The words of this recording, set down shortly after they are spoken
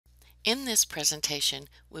In this presentation,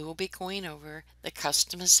 we will be going over the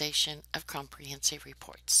customization of comprehensive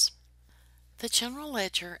reports. The General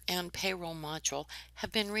Ledger and Payroll module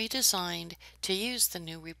have been redesigned to use the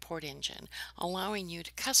new report engine, allowing you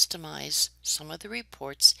to customize some of the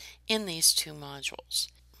reports in these two modules.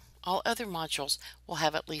 All other modules will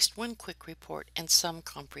have at least one quick report and some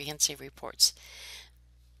comprehensive reports.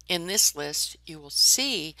 In this list, you will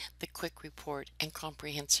see the quick report and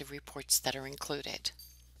comprehensive reports that are included.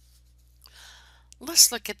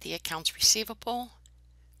 Let's look at the accounts receivable,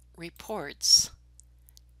 reports,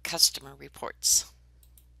 customer reports.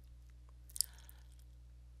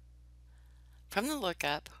 From the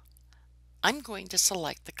lookup, I'm going to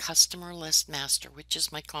select the customer list master, which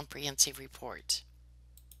is my comprehensive report.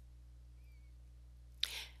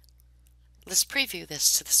 Let's preview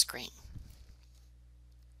this to the screen.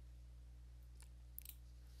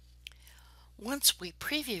 Once we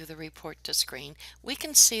preview the report to screen, we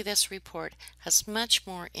can see this report has much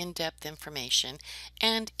more in-depth information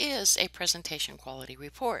and is a presentation quality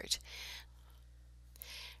report.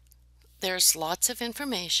 There's lots of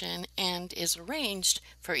information and is arranged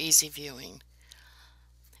for easy viewing.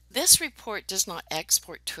 This report does not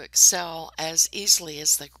export to Excel as easily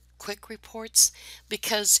as the quick reports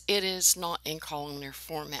because it is not in columnar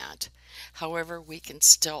format. However, we can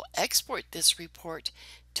still export this report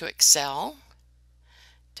to Excel,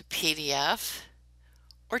 to PDF,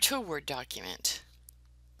 or to a Word document.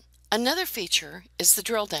 Another feature is the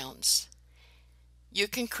drill downs. You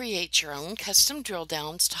can create your own custom drill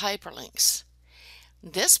downs to hyperlinks.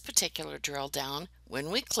 This particular drill down, when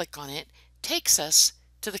we click on it, takes us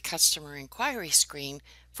to the customer inquiry screen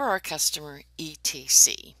for our customer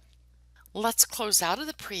ETC. Let's close out of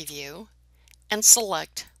the preview and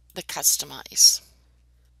select the Customize.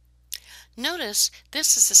 Notice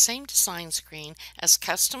this is the same design screen as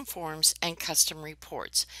custom forms and custom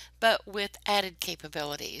reports, but with added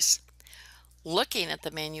capabilities. Looking at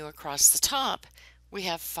the menu across the top, we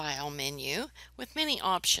have File menu with many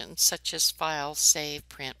options such as File, Save,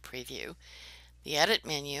 Print, Preview. The Edit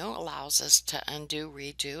menu allows us to undo,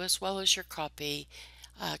 redo, as well as your copy,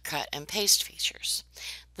 cut, and paste features.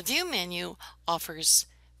 The View menu offers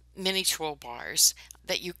many toolbars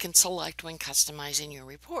that you can select when customizing your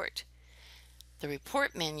report. The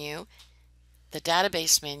Report menu, the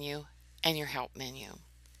Database menu, and your Help menu.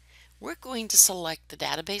 We're going to select the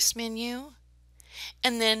Database menu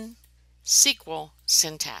and then SQL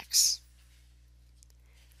syntax.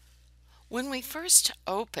 When we first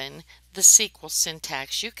open the SQL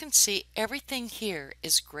syntax, you can see everything here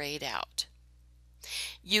is grayed out.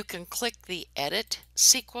 You can click the Edit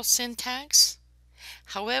SQL syntax.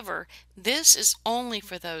 However, this is only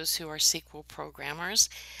for those who are SQL programmers.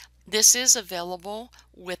 This is available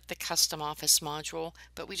with the Custom Office module,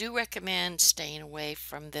 but we do recommend staying away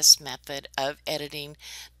from this method of editing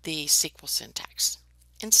the SQL syntax.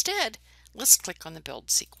 Instead, let's click on the Build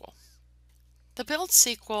SQL. The Build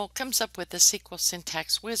SQL comes up with the SQL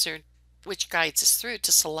syntax wizard, which guides us through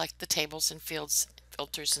to select the tables and fields,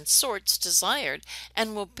 filters, and sorts desired,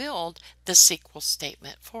 and will build the SQL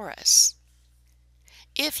statement for us.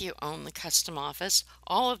 If you own the Custom Office,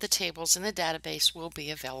 all of the tables in the database will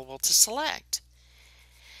be available to select.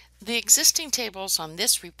 The existing tables on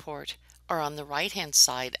this report are on the right-hand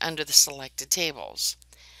side under the selected tables.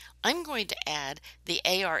 I'm going to add the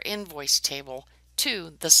AR invoice table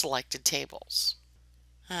to the selected tables.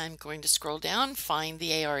 I'm going to scroll down, find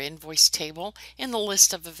the AR invoice table in the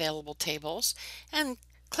list of available tables, and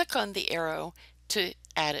click on the arrow to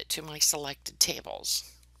add it to my selected tables.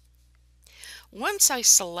 Once I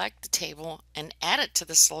select the table and add it to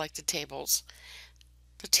the selected tables,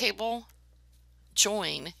 the Table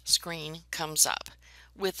Join screen comes up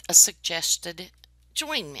with a suggested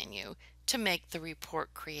join menu to make the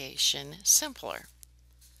report creation simpler.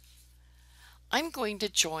 I'm going to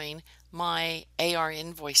join my AR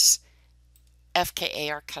invoice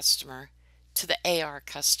FKAR customer to the AR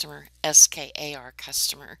customer SKAR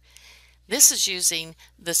customer. This is using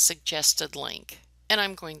the suggested link, and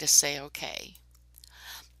I'm going to say OK.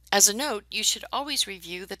 As a note, you should always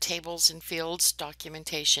review the tables and fields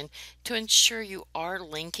documentation to ensure you are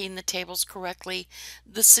linking the tables correctly.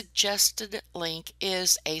 The suggested link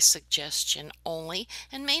is a suggestion only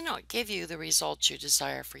and may not give you the results you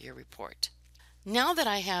desire for your report. Now that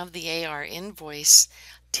I have the AR invoice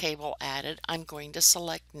table added, I'm going to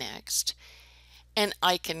select Next, and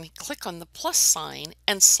I can click on the plus sign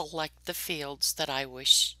and select the fields that I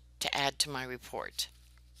wish to add to my report.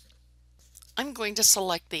 I'm going to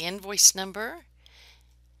select the invoice number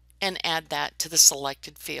and add that to the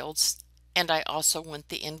selected fields, and I also want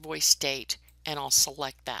the invoice date, and I'll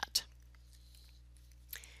select that.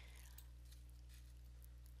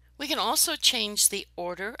 can also change the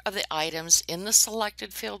order of the items in the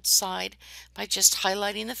selected field side by just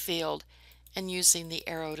highlighting the field and using the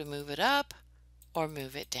arrow to move it up or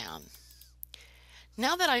move it down.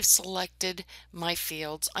 Now that I've selected my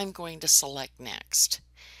fields, I'm going to select Next.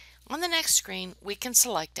 On the next screen, we can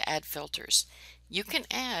select to add filters. You can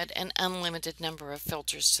add an unlimited number of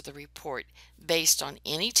filters to the report based on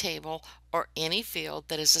any table or any field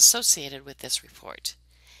that is associated with this report.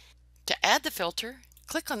 To add the filter,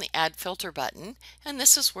 click on the Add Filter button, and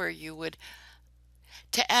this is where you would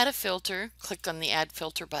add a filter, click on the Add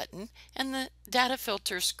Filter button, and the Data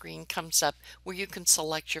Filter screen comes up where you can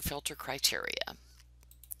select your filter criteria.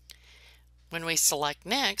 When we select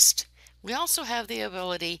Next, we also have the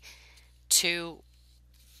ability to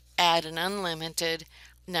add an unlimited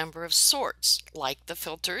number of sorts. Like the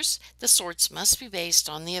filters, the sorts must be based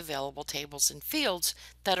on the available tables and fields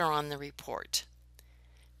that are on the report.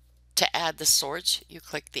 To add the sorts, you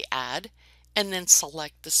click the Add and then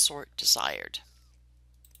select the sort desired.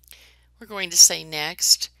 We're going to say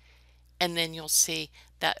Next, and then you'll see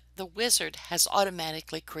that the wizard has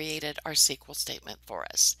automatically created our SQL statement for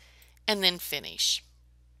us. And then Finish.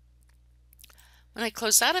 When I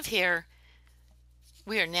close out of here,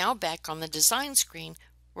 we are now back on the design screen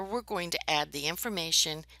where we're going to add the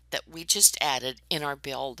information that we just added in our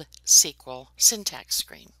Build SQL syntax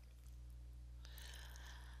screen.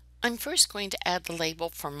 I'm first going to add the label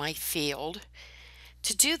for my field.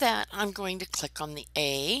 To do that, I'm going to click on the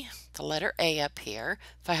A, the letter A up here.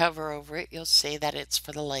 If I hover over it, you'll see that it's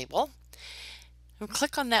for the label. I'll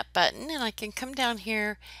click on that button and I can come down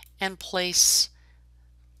here and place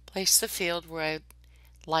the field where I'd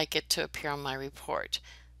like it to appear on my report.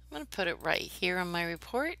 I'm going to put it right here on my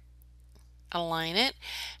report, align it,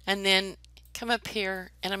 and then come up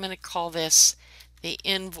here and I'm going to call this the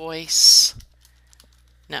invoice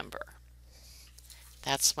number.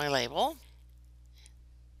 That's my label.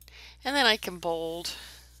 And then I can bold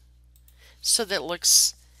so that it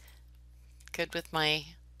looks good with my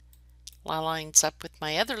lines up with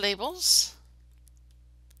my other labels.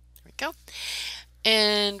 There we go.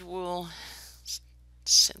 And we'll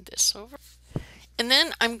send this over. And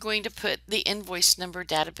then I'm going to put the invoice number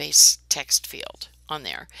database text field on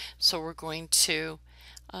there. So we're going to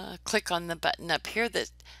click on the button up here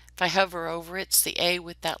that if I hover over it, it's the A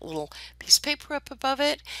with that little piece of paper up above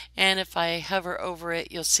it. And if I hover over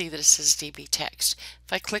it, you'll see that it says DB text.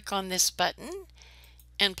 If I click on this button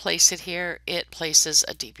and place it here, it places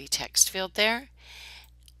a DB text field there.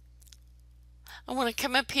 I want to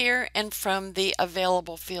come up here and from the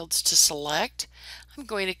available fields to select, I'm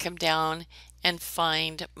going to come down and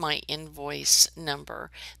find my invoice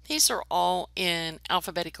number. These are all in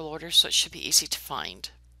alphabetical order, so it should be easy to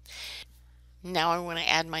find. Now I want to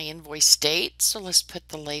add my invoice date, so let's put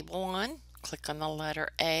the label on. Click on the letter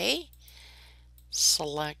A,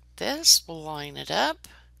 select this, we'll line it up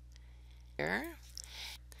here,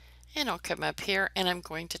 and I'll come up here and I'm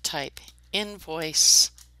going to type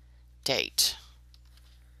invoice date.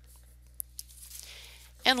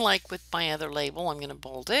 And like with my other label, I'm going to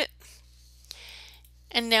bold it.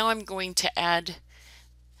 And now I'm going to add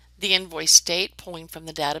the invoice date pulling from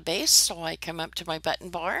the database. So I come up to my button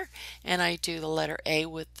bar and I do the letter A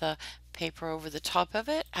with the paper over the top of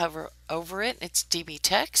it, hover over it, it's DB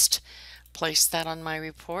text. Place that on my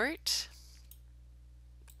report.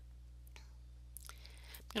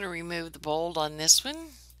 I'm going to remove the bold on this one.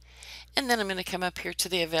 And then I'm going to come up here to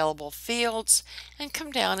the available fields and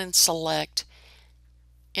come down and select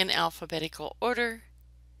in alphabetical order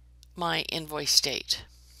my invoice date.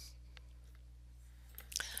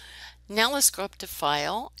 Now let's go up to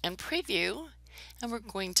File and Preview, and we're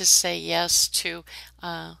going to say yes to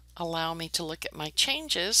allow me to look at my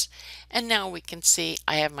changes. And now we can see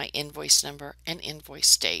I have my invoice number and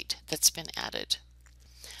invoice date that's been added.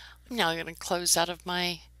 I'm now going to close out of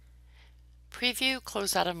my preview,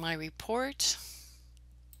 close out of my report,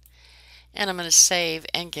 and I'm going to save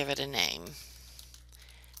and give it a name.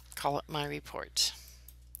 Call it my report.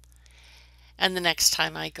 And the next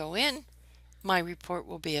time I go in, my report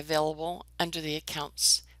will be available under the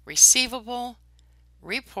accounts receivable,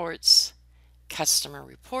 reports, customer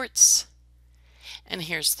reports, and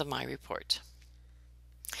here's the my report.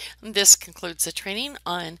 And this concludes the training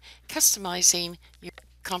on customizing your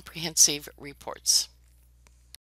comprehensive reports.